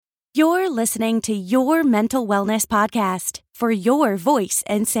You're listening to Your Mental Wellness Podcast for your voice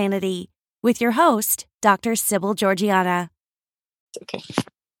and sanity with your host, Dr. Sybil Georgiana. Okay.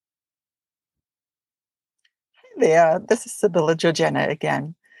 Hi there, this is Sybil Georgiana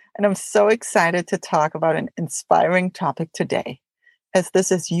again, and I'm so excited to talk about an inspiring topic today, as this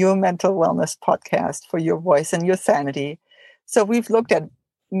is Your Mental Wellness Podcast for your voice and your sanity. So we've looked at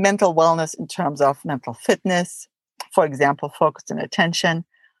mental wellness in terms of mental fitness, for example, focus and attention.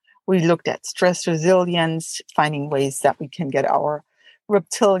 We looked at stress resilience, finding ways that we can get our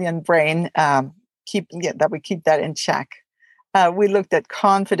reptilian brain, keep that in check. We looked at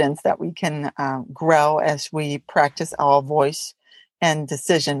confidence, that we can grow as we practice our voice and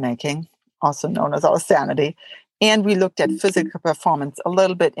decision making, also known as our sanity. And we looked at physical performance a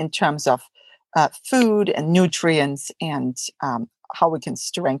little bit in terms of food and nutrients and how we can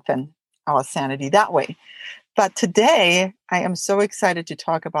strengthen our sanity that way. But today, I am so excited to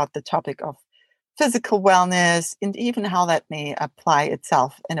talk about the topic of physical wellness and even how that may apply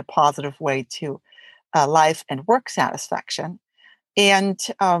itself in a positive way to life and work satisfaction. And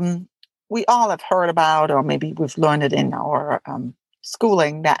we all have heard about, or maybe we've learned it in our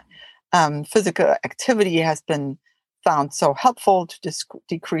schooling, that physical activity has been found so helpful to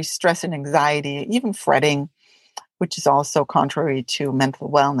decrease stress and anxiety, even fretting, which is also contrary to mental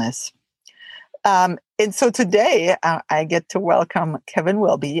wellness. And so today I get to welcome Kevin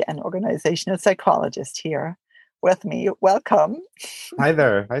Wilby, an organizational psychologist, here with me. Welcome. Hi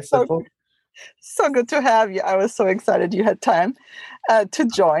there. Hi, Sybil. So good to have you. I was so excited you had time to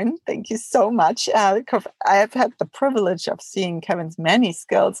join. Thank you so much. I have had the privilege of seeing Kevin's many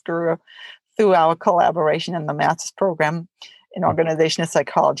skills grow through our collaboration in the master's program in organizational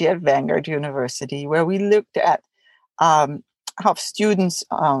psychology at Vanguard University, where we looked at how students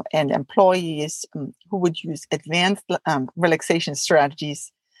and employees who would use advanced relaxation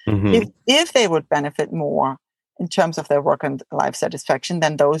strategies, if they would benefit more in terms of their work and life satisfaction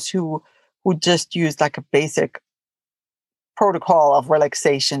than those who just use like a basic protocol of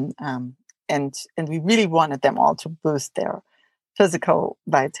relaxation. And we really wanted them all to boost their physical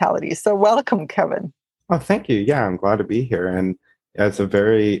vitality. So welcome, Kevin. Oh, thank you. Yeah, I'm glad to be here. And it's a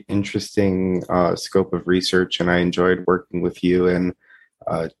very interesting scope of research, and I enjoyed working with you and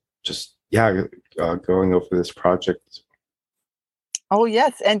going over this project. Oh,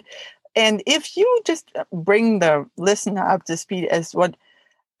 yes. And if you just bring the listener up to speed as what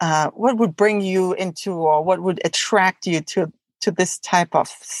would bring you into, or what would attract you to this type of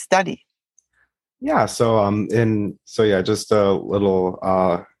study? Yeah. Just a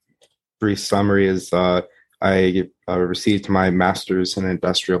little brief summary is I received my master's in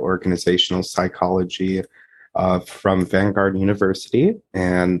industrial organizational psychology from Vanguard University,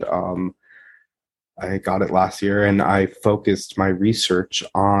 and I got it last year, and I focused my research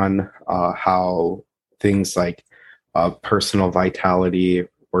on how things like personal vitality,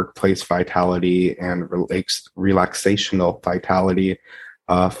 workplace vitality, and relaxational vitality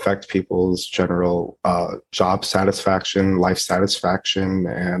affect people's general job satisfaction, life satisfaction,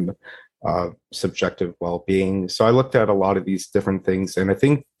 and subjective well-being. So I looked at a lot of these different things, and I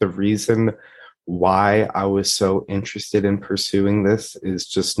think the reason why I was so interested in pursuing this is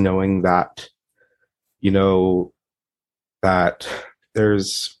just knowing that, that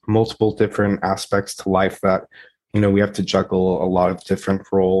there's multiple different aspects to life that, we have to juggle a lot of different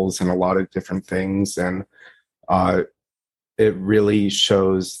roles and a lot of different things. And it really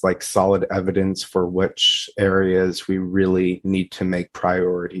shows like solid evidence for which areas we really need to make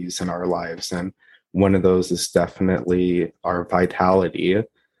priorities in our lives. And one of those is definitely our vitality.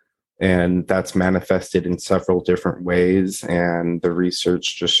 And that's manifested in several different ways. And the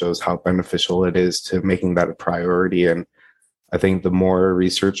research just shows how beneficial it is to making that a priority. And I think the more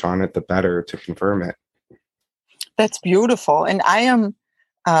research on it, the better to confirm it. That's beautiful. And I am,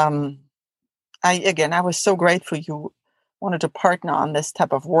 I was so grateful you wanted to partner on this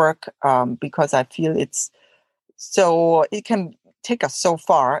type of work because I feel it can take us so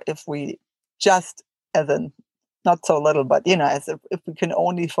far if we just, not so little, but if we can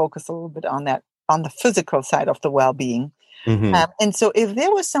only focus a little bit on the physical side of the well-being. And so if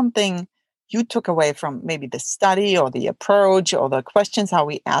there was something you took away from maybe the study or the approach or the questions, how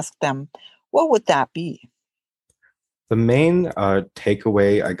we asked them, what would that be? The main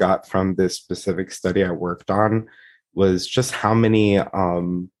takeaway I got from this specific study I worked on was just how many,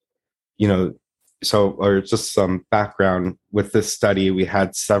 just some background with this study. We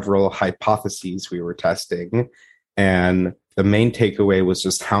had several hypotheses we were testing, and the main takeaway was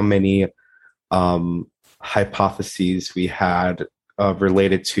just how many hypotheses we had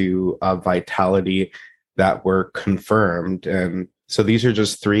related to vitality that were confirmed. And So these are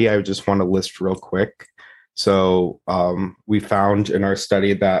just three I just want to list real quick. So we found in our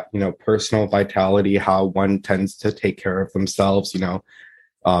study that, personal vitality, how one tends to take care of themselves,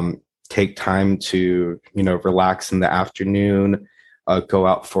 take time to, relax in the afternoon, go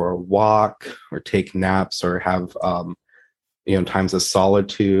out for a walk or take naps or have, times of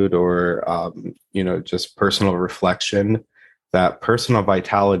solitude or, just personal reflection, that personal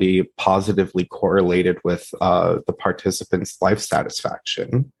vitality positively correlated with the participants' life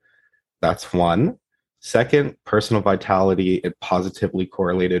satisfaction. That's one. Second, personal vitality, it positively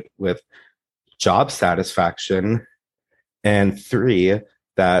correlated with job satisfaction. And three,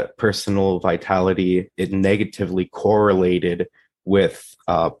 that personal vitality, it negatively correlated with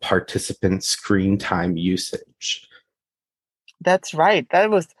participant screen time usage. That's right.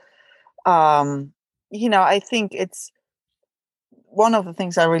 That was, I think it's one of the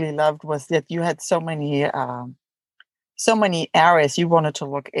things I really loved was that you had so many areas you wanted to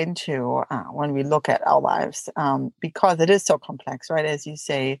look into when we look at our lives, because it is so complex, right? As you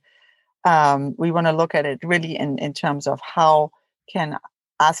say, we want to look at it really in terms of how can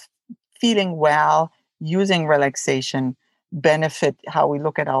us feeling well, using relaxation, benefit how we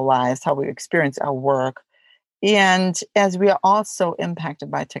look at our lives, how we experience our work. And as we are also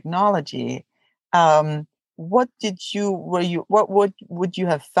impacted by technology, what would you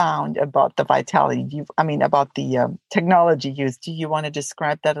have found about the vitality? About the technology use. Do you want to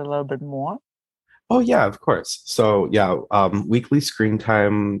describe that a little bit more? Oh yeah, of course. So yeah, weekly screen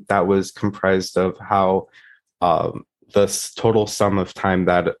time, that was comprised of how the total sum of time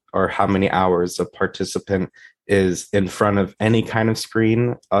that, or how many hours a participant is in front of any kind of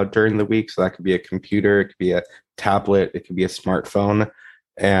screen during the week. So that could be a computer, it could be a tablet, it could be a smartphone.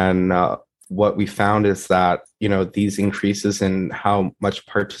 And what we found is that, these increases in how much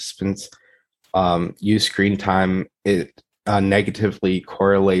participants use screen time, it negatively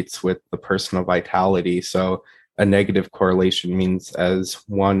correlates with the personal vitality. So a negative correlation means as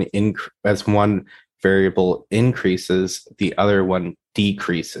one variable increases, the other one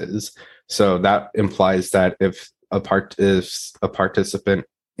decreases. So that implies that if a participant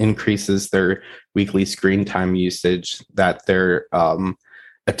increases their weekly screen time usage, that their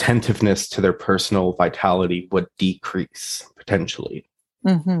attentiveness to their personal vitality would decrease potentially.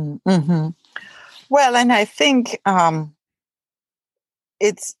 Mm-hmm, mm-hmm. Well, and I think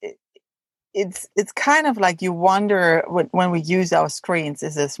it's kind of like you wonder when we use our screens,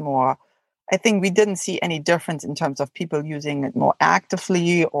 is this more? I think we didn't see any difference in terms of people using it more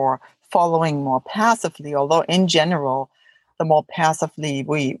actively or following more passively, although in general, the more passively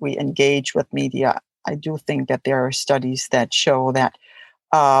we engage with media, I do think that there are studies that show that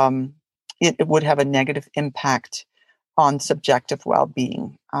it would have a negative impact on subjective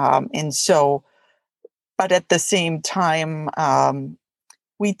well-being. And so, but at the same time,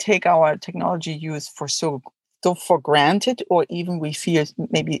 we take our technology use for granted, or even we feel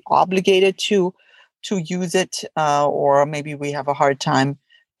maybe obligated to use it, or maybe we have a hard time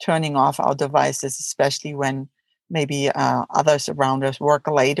turning off our devices, especially when maybe others around us work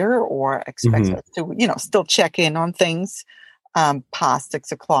later or expect us to, still check in on things past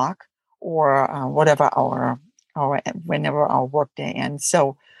 6:00 or whatever our whenever our workday ends.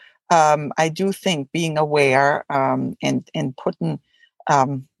 So I do think being aware and putting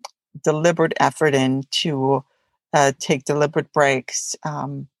deliberate effort in to take deliberate breaks,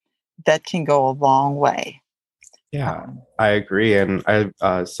 that can go a long way. Yeah, I agree. And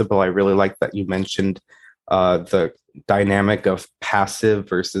Sybil, I really like that you mentioned the dynamic of passive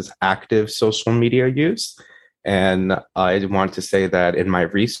versus active social media use. And I want to say that in my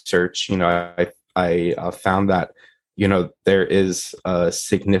research, I found that, there is a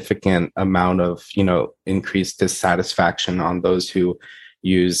significant amount of, increased dissatisfaction on those who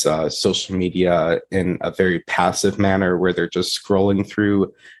use social media in a very passive manner, where they're just scrolling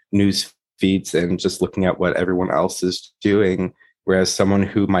through news feeds and just looking at what everyone else is doing. Whereas someone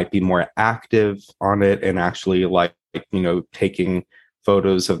who might be more active on it and actually taking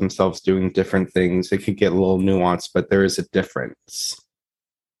photos of themselves doing different things, it could get a little nuanced, but there is a difference.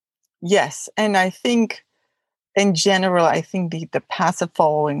 Yes. And I think in general, I think the passive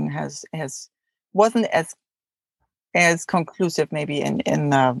following wasn't as conclusive maybe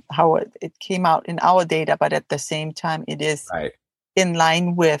in how it came out in our data, but at the same time, it is right in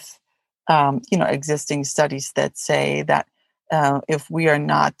line with existing studies that say that if we are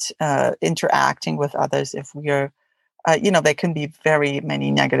not interacting with others, if we are, there can be very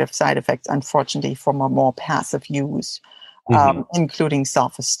many negative side effects, unfortunately, from a more passive use, including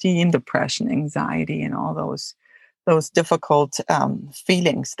self-esteem, depression, anxiety, and all those difficult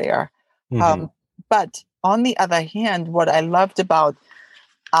feelings there. But on the other hand, what I loved about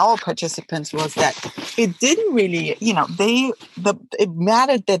our participants was that it didn't really, it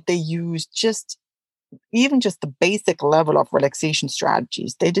mattered that they used even just the basic level of relaxation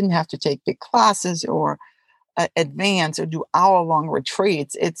strategies. They didn't have to take big classes or advance or do hour-long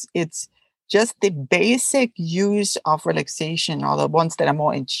retreats. It's just the basic use of relaxation, or the ones that are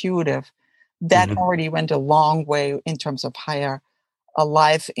more intuitive, that already went a long way in terms of higher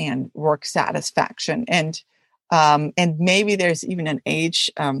life and work satisfaction. And maybe there's even an age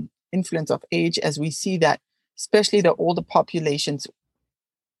influence of age, as we see that, especially the older populations,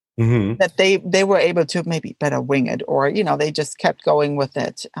 that they were able to maybe better wing it, or they just kept going with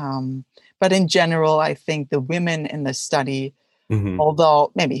it. But in general, I think the women in the study,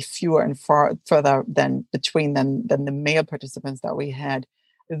 although maybe fewer and further than the male participants that we had,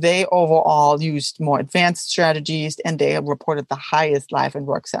 they overall used more advanced strategies, and they reported the highest life and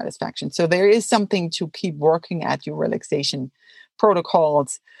work satisfaction. So there is something to keep working at your relaxation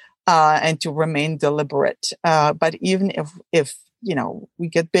protocols and to remain deliberate. But even if we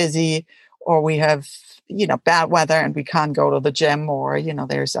get busy, or we have bad weather and we can't go to the gym, or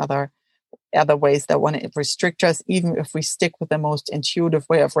there's other ways that want to restrict us, even if we stick with the most intuitive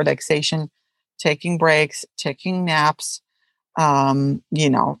way of relaxation, taking breaks, taking naps,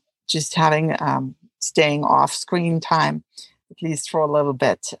 just having staying off screen time, at least for a little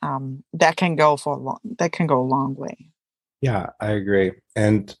bit, that can go a long way. Yeah, I agree.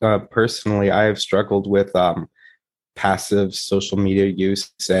 And personally, I have struggled with passive social media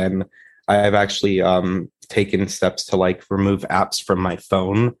use, and I have actually taken steps to remove apps from my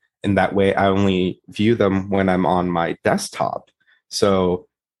phone, and that way I only view them when I'm on my desktop. So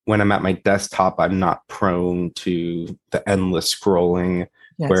when I'm at my desktop, I'm not prone to the endless scrolling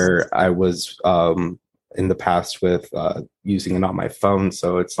where I was in the past with using it on my phone.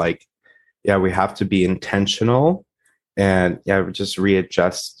 So it's we have to be intentional, and just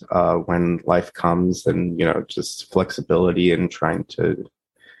readjust when life comes, and just flexibility and trying to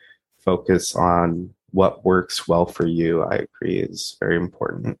focus on what works well for you. I agree is very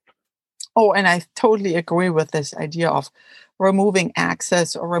important. Oh, and I totally agree with this idea of removing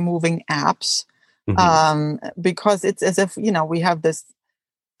access or removing apps, because it's as if we have this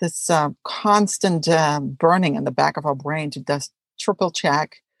constant burning in the back of our brain to just triple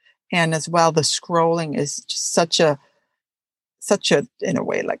check, and as well the scrolling is just such a in a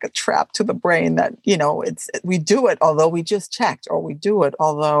way like a trap to the brain that we do it although we just checked, or we do it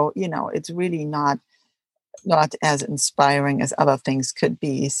although it's really not as inspiring as other things could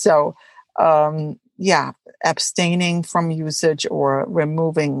be. So abstaining from usage or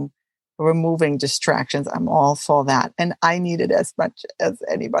removing distractions, I'm all for that, and I need it as much as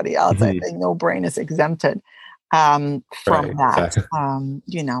anybody else. I think no brain is exempted from that.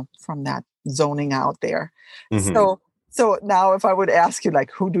 From that zoning out there. So now, if I would ask you,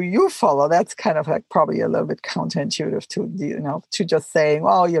 who do you follow? That's kind of probably a little bit counterintuitive to just saying,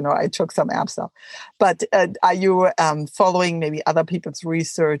 oh, I took some apps off. But are you following maybe other people's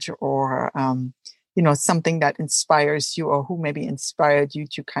research, or something that inspires you, or who maybe inspired you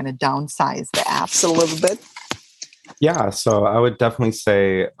to kind of downsize the apps a little bit? Yeah, so I would definitely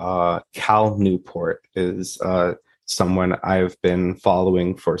say Cal Newport is someone I've been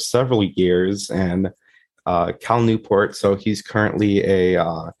following for several years, and Cal Newport. So he's currently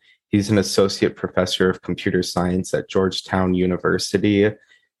he's an associate professor of computer science at Georgetown University.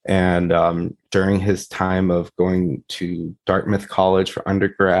 And during his time of going to Dartmouth College for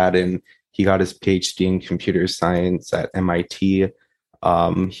undergrad, and he got his PhD in computer science at MIT,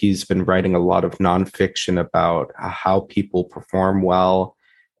 he's been writing a lot of nonfiction about how people perform well.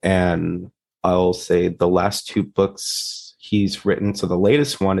 And I'll say the last two books he's written, so the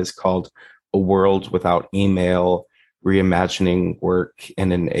latest one is called A World Without Email: Reimagining Work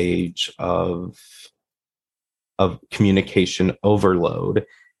in an Age of Communication Overload.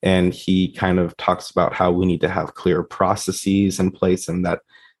 And he kind of talks about how we need to have clear processes in place, and that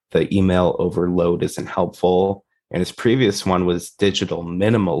the email overload isn't helpful. And his previous one was Digital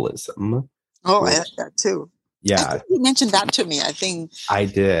Minimalism. Oh, I like that too. Yeah. I think you mentioned that to me. I think I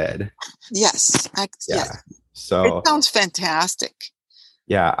did. Yes. Yes. So it sounds fantastic.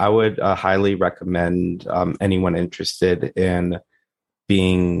 Yeah, I would highly recommend anyone interested in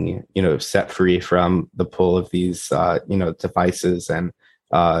being, set free from the pull of these, devices and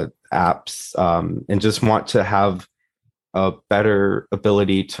apps, and just want to have a better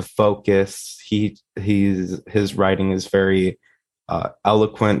ability to focus. His writing is very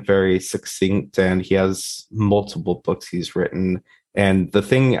eloquent, very succinct, and he has multiple books he's written. And the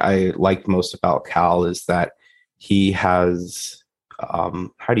thing I like most about Cal is that he has,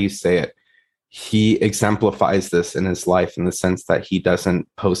 how do you say it? he exemplifies this in his life in the sense that he doesn't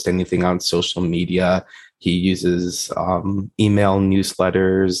post anything on social media. He uses email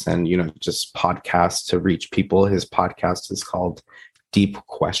newsletters and, just podcasts to reach people. His podcast is called Deep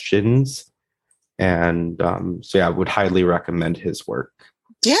Questions. And so, yeah, I would highly recommend his work.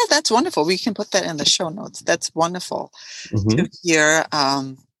 Yeah, that's wonderful. We can put that in the show notes. That's wonderful Mm-hmm. to hear.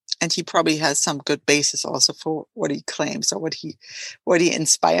 And he probably has some good basis also for what he claims or what he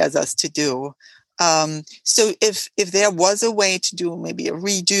inspires us to do. So if there was a way to do maybe a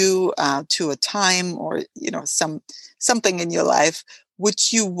redo to a time or something in your life,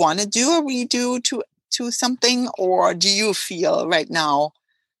 would you want to do a redo to something, or do you feel right now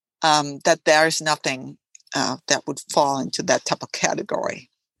that there's nothing that would fall into that type of category?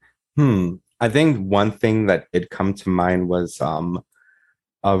 I think one thing that did come to mind was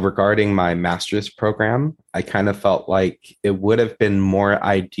regarding my master's program. I kind of felt like it would have been more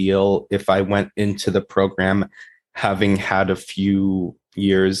ideal if I went into the program having had a few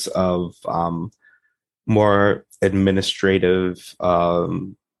years of more administrative,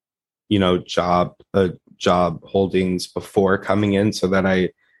 job holdings before coming in, so that I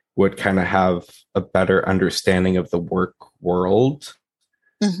would kind of have a better understanding of the work world.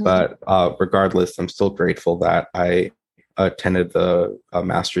 Mm-hmm. But regardless, I'm still grateful that I attended the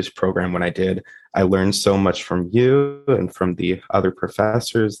master's program when I did. I learned so much from you and from the other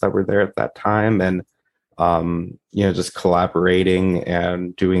professors that were there at that time. And, just collaborating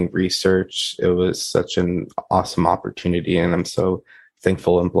and doing research. It was such an awesome opportunity. And I'm so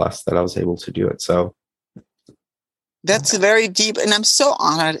thankful and blessed that I was able to do it. So that's very deep. And I'm so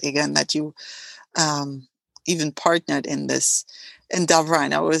honored again that you even partnered in this endeavor. I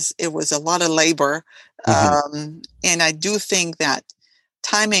know it was a lot of labor. And I do think that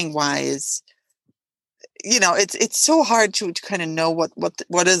timing wise, it's so hard to kind of know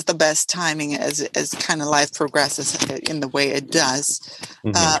what is the best timing as kind of life progresses in the way it does.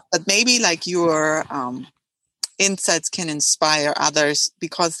 But maybe like your insights can inspire others,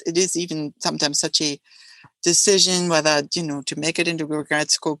 because it is even sometimes such a decision whether, to make it into a grad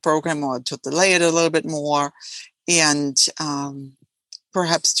school program or to delay it a little bit more, and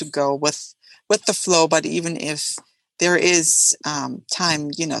perhaps to go with the flow. But even if there is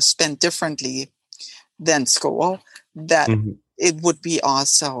time, spent differently than school, that it would be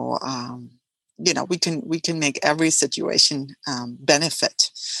also, we can make every situation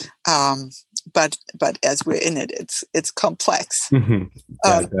benefit. But as we're in it, it's complex.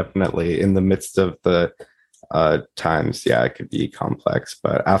 Yeah, definitely. In the midst of the times, it could be complex,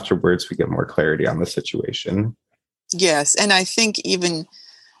 but afterwards we get more clarity on the situation. Yes, and I think even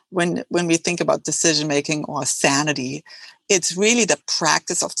when we think about decision making or sanity, it's really the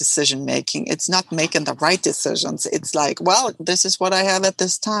practice of decision making. It's not making the right decisions. It's like, well, this is what I have at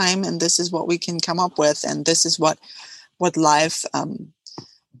this time, and this is what we can come up with, and this is what life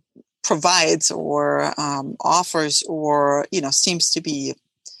provides or offers, or seems to be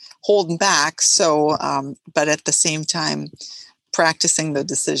holding back. So, but at the same time, practicing the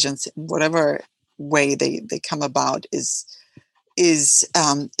decisions in whatever way they come about is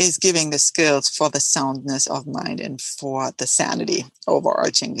giving the skills for the soundness of mind and for the sanity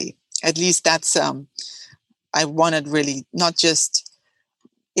overarchingly. At least that's I wanted really not just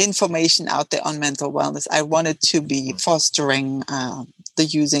information out there on mental wellness. I wanted to be fostering the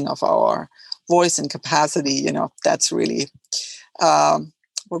using of our voice and capacity. That's really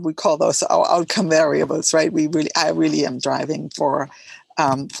what we call those our outcome variables, right? I really am driving for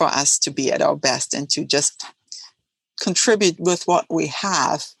us to be at our best and to just contribute with what we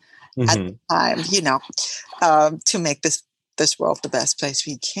have at the time, to make this world the best place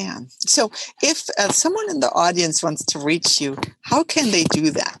we can. So if someone in the audience wants to reach you, how can they do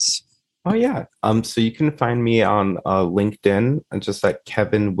that? Oh, yeah. So you can find me on LinkedIn and just at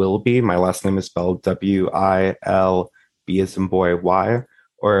Kevin Wilby. My last name is spelled W-I-L-B as in boy, Y.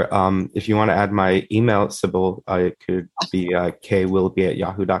 Or if you want to add my email, Sybil, it could be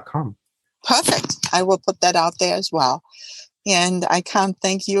kwilby@yahoo.com. Perfect. I will put that out there as well. And I can't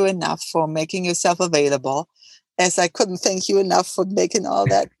thank you enough for making yourself available, as I couldn't thank you enough for making all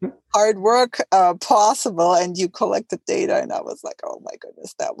that hard work possible. And you collected data, and I was like, oh my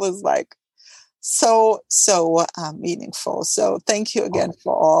goodness, that was like so meaningful. So thank you again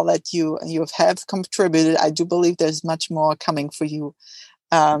for all that you have contributed. I do believe there's much more coming for you.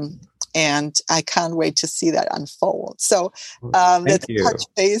 And I can't wait to see that unfold. So let's touch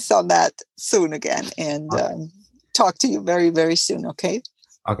base on that soon again, and talk to you very, very soon. Okay.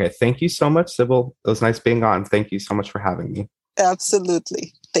 Okay. Thank you so much, Sybil. It was nice being on. Thank you so much for having me.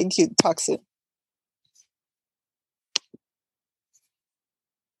 Absolutely. Thank you. Talk soon.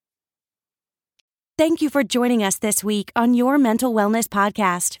 Thank you for joining us this week on Your Mental Wellness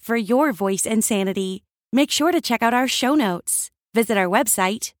Podcast for your voice and sanity. Make sure to check out our show notes. Visit our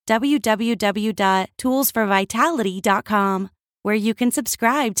website, www.toolsforvitality.com, where you can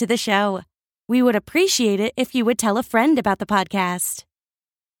subscribe to the show. We would appreciate it if you would tell a friend about the podcast.